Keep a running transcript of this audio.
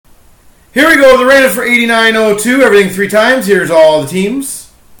Here we go. The random for 89.02. Everything 3 times. Here's all the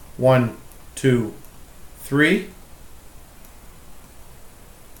teams. 1, 2, 3.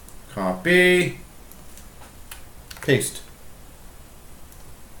 Copy. Paste.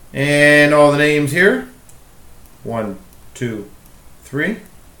 And all the names here. 1, 2, 3.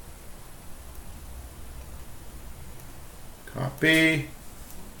 Copy.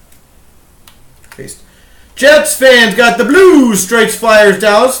 Paste. Jets fans got the Blues, Strikes, Flyers,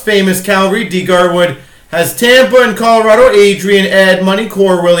 Dallas, Famous, Calgary, D. Garwood has Tampa and Colorado, Adrian, Ed, Money,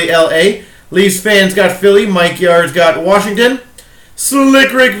 Core, Willie, LA. Leafs fans got Philly, Mike Yards got Washington.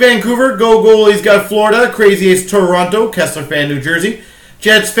 Slick Rick, Vancouver, Go Goalies got Florida, Crazy Ace, Toronto, Kessler fan, New Jersey.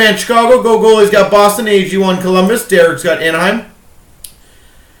 Jets fan, Chicago, Go Goalies got Boston, AG1, Columbus, Derek's got Anaheim.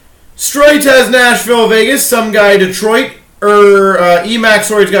 Strite has Nashville, Vegas, some guy Detroit. Emax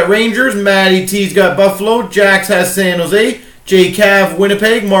Sorry's got Rangers, Matty T's got Buffalo, Jax has San Jose, J Cav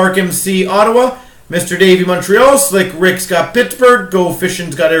Winnipeg, Mark MC Ottawa, Mr. Davey Montreal, Slick Rick's got Pittsburgh, Go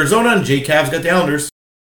Fishin's got Arizona, and J Cav's got the Islanders.